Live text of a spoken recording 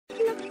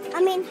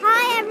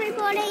Hi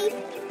everybody,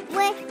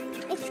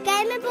 it's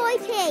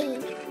GamerBoyT,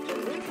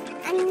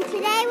 and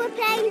today we're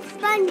playing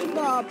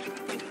SpongeBob.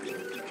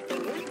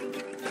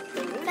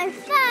 So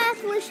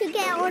first we should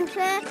get on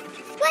to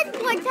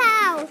Squidward's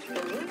house.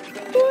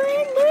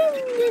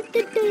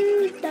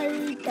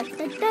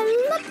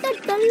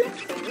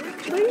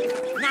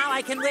 Now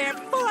I can wear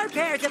 4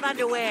 pairs of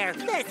underwear.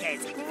 This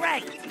is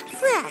great.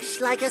 Fresh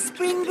like a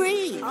spring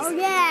breeze. Oh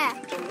yeah.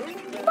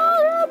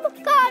 Bottom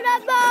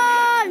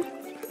Cannibal!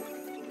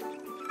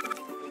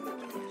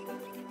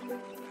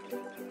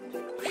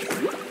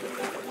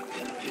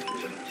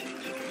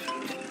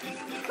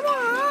 Come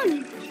on!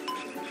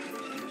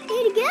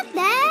 Need to get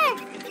there!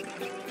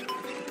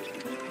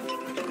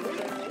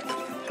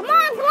 Come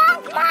on, come on,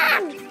 come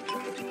on!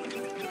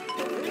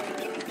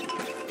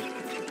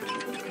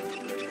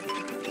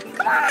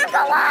 Come on,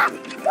 go up!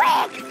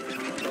 Quick!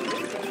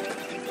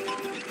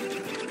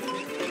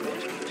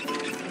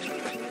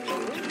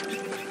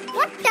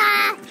 What the?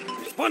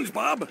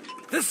 SpongeBob,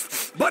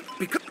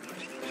 because...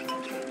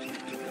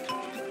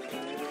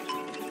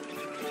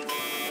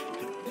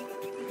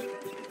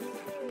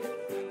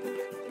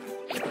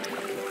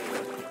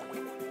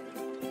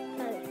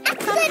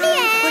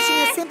 Pushing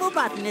a simple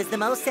button is the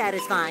most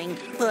satisfying.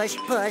 Push,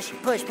 push,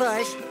 push,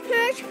 push.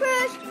 Push,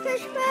 push,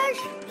 push, push.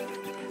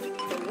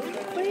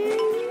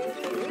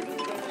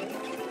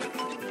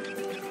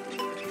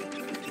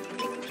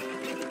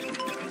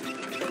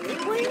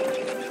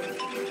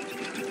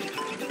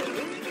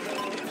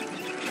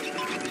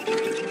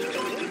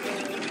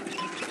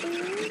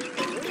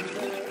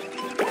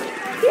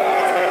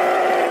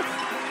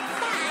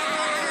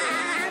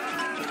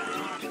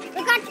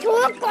 We got 2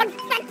 good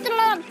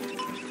spectrum.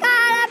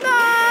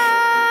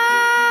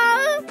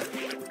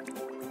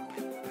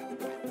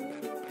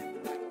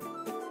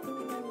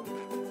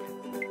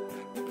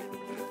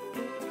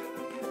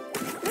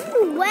 No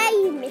way,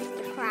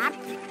 Mr. Crab.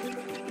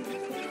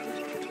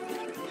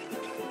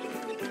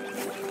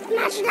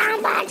 Smash down,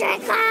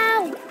 Patrick, go!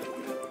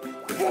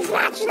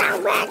 Smash down,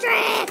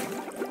 Patrick!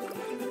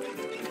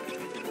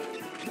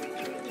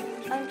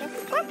 Oh, the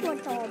Squidward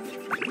home.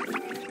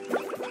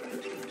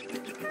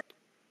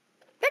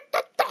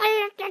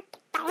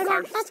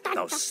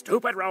 Those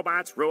stupid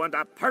robots ruined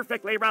a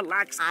perfectly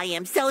relaxed... I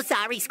am so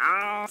sorry,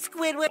 Oh,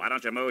 Squidward. why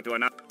don't you move to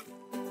another...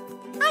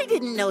 I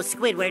didn't know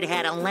Squidward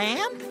had a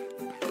lamp.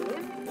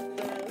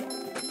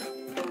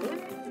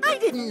 I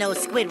didn't know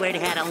Squidward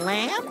had a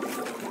lamp.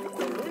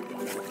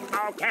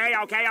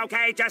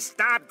 Okay, just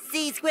stop.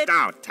 See, Squid...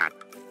 Don't touch.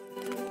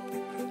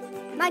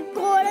 My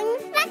golden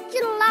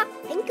spatula.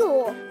 Thank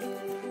you.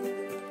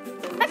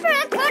 My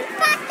first good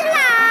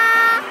spatula.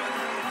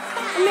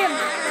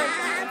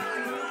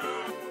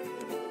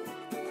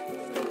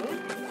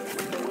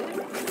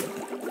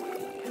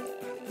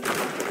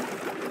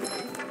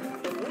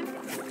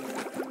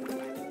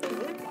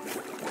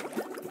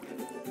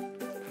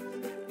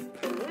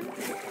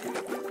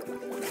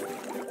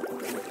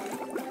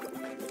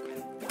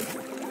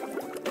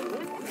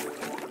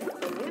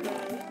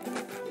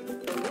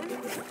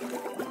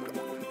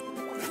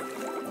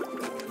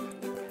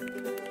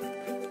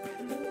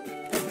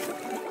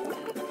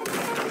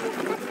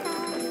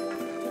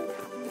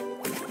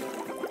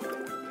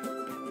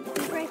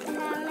 Breaking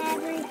down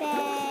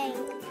everything.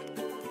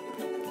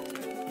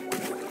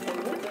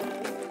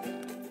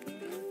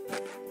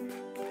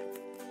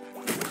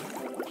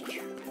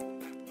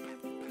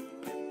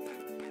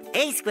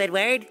 Hey,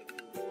 Squidward.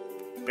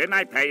 Didn't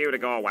I pay you to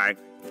go away?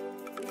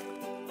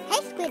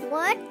 Hey,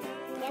 Squidward.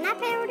 Can I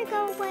pay her to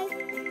go away?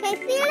 Okay,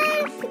 see you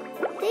later.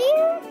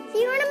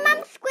 See you in a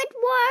month,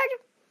 Squidward.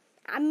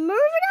 I'm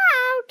moving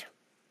out.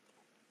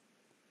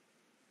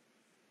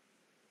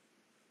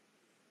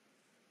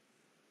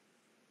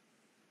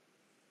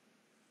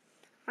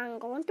 I'm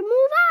going to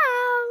move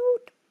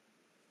out.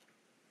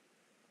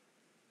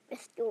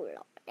 It's still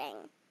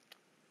loading.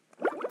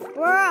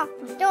 Bro,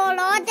 it's still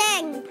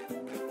loading.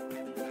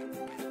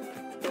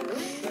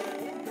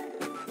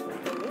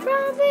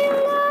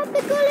 Travel up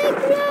the gully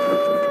road.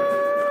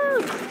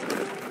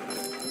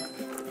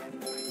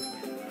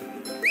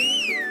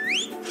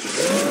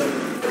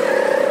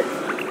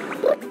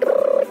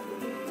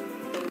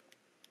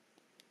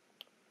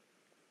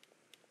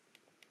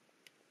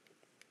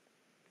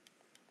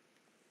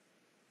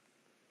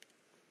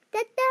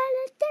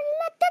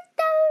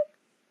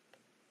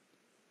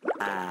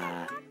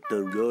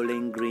 The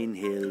rolling green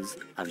hills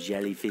of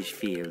Jellyfish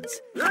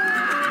Fields.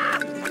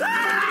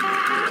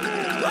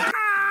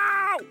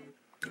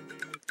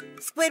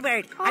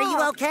 Squidward, are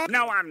you okay?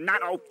 No, I'm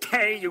not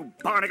okay, you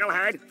barnacle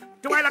head.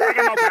 Do I look like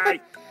I'm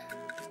okay?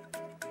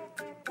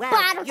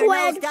 Well, your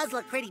nose does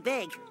look pretty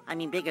big. I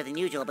mean, bigger than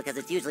usual because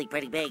it's usually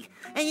pretty big.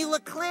 And you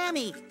look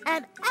clammy.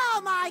 And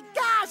oh my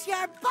gosh,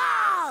 you're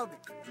bald!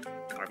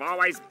 I've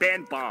always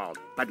been bald,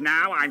 but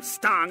now I'm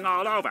stung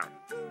all over.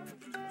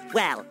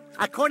 Well,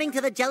 according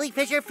to the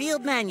Jellyfisher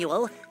Field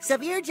Manual,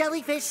 severe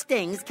jellyfish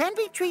stings can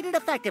be treated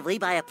effectively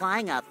by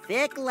applying a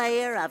thick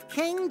layer of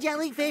king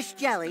jellyfish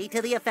jelly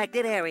to the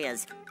affected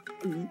areas.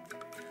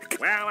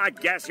 Well, I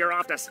guess you're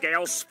off to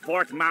scale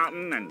Sport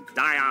Mountain and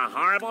die a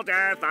horrible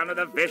death under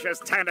the vicious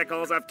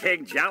tentacles of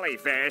King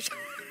Jellyfish.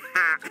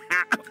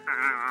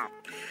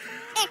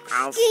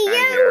 I'll stay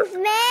here.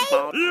 Excuse me?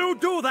 You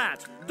do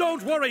that!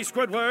 Don't worry,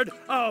 Squidward.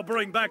 I'll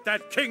bring back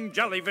that King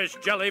Jellyfish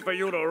jelly for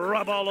you to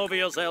rub all over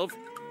yourself.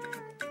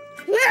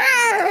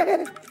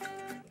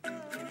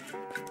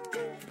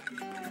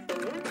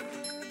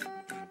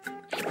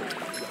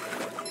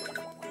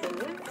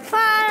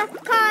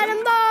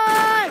 Cotton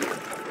ball!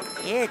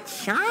 It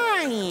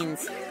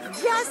shines.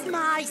 Just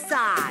my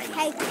size.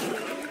 Hey.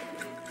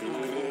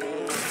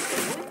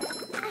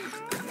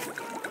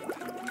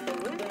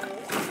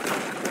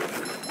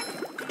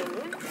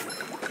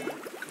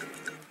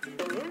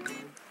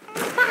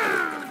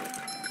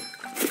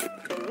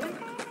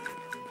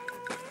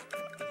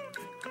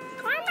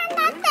 Why am I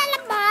not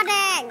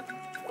teleporting?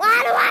 Why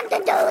do I have to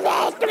do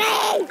this to me?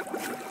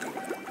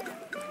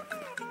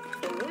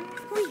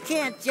 We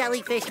can't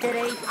jellyfish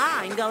today.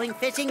 I'm going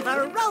fishing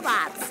for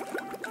robots.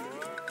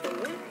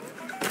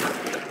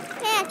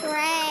 That's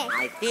right.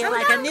 I feel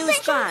like a new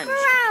sponge.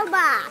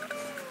 Robots.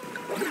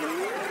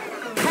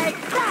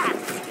 Take that!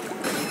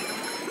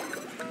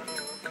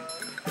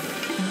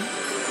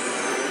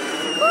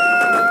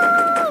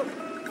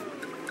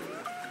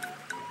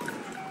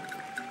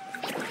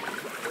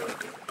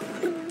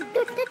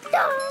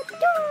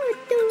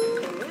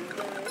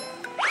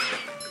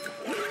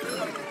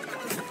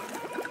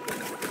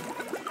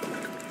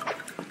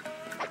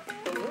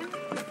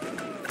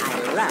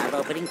 I love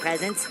opening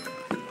presents.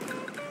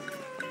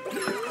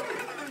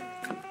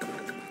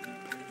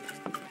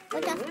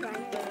 We're just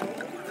running.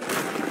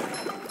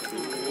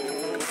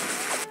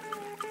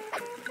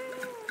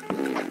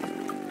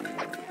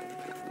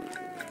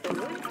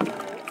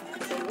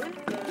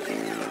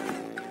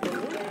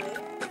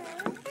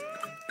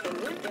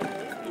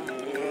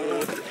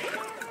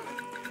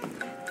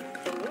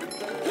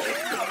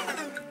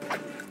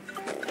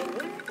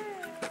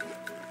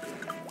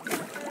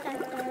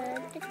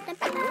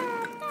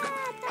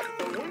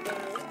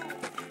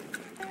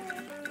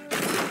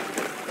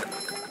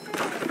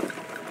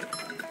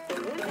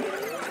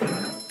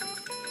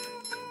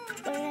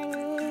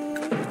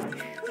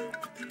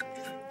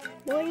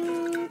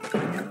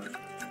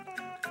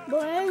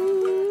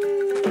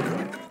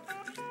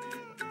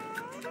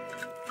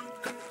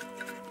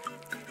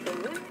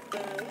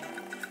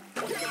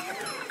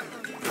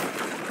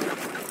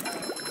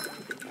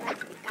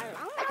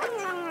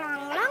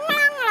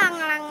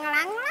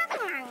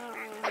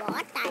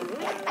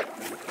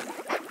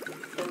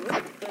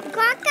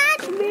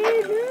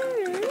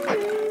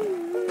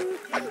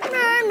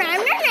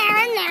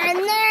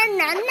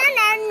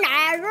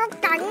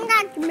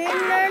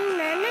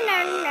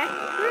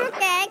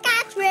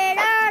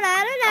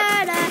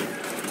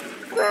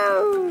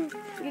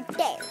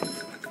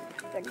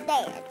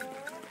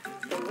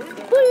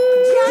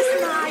 Just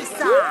my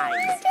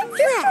size.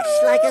 Fresh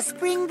like a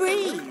spring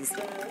breeze.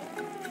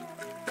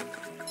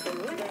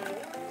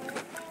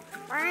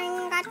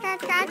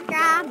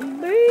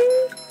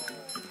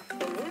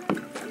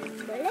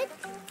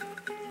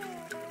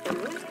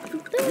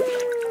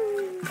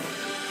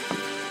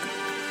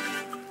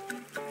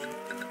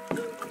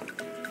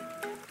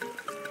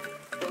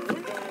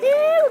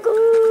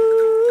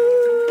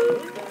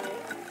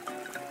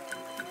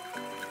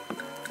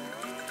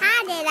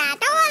 How did I do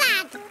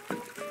that?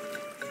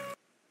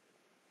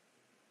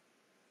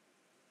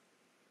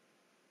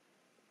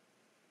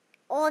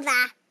 Hola.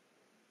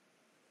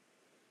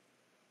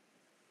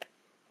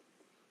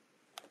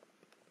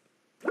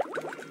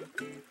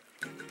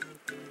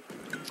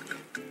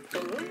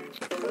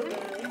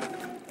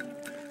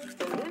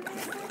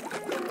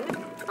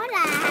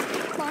 Hola.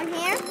 Come on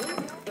here.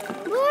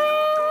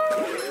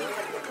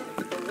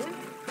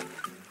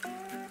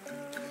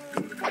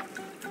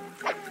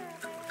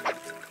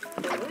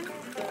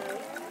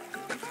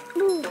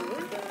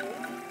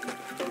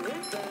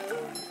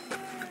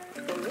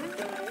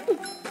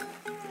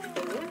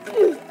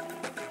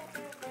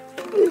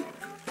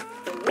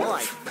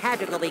 Boy,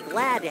 Patrick will be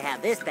glad to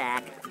have this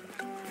back.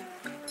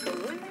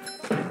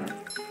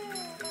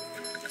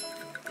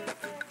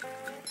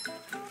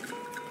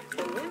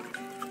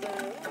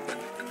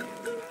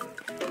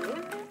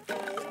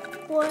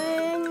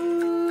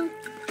 When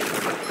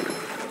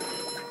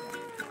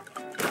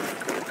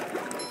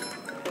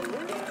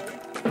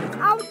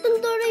out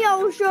into the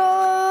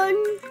ocean,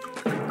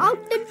 out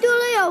into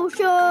the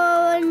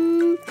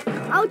ocean,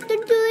 out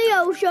into the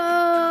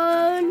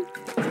ocean,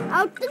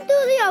 out into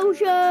the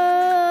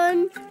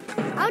ocean,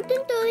 out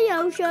into the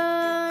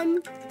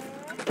ocean.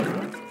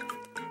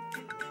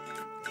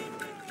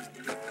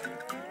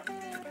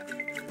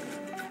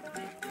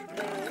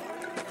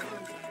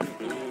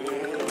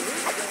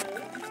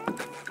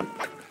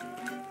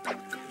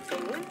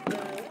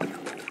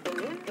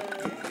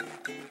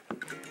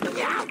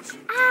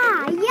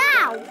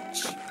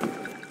 Ouch!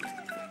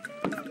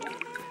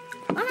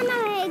 When am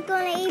I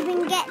gonna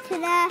even get to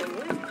the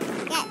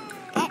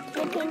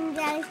king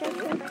jellyfish?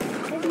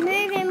 Just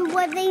moving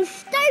with these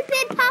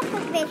stupid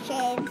puffer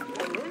fishes.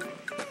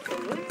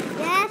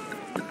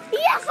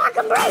 Yes, I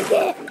can break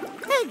it!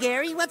 Hey,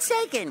 Gary, what's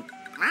shaking?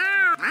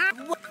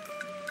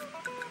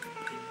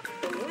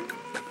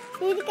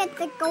 Need to get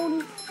the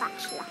golden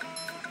spatula.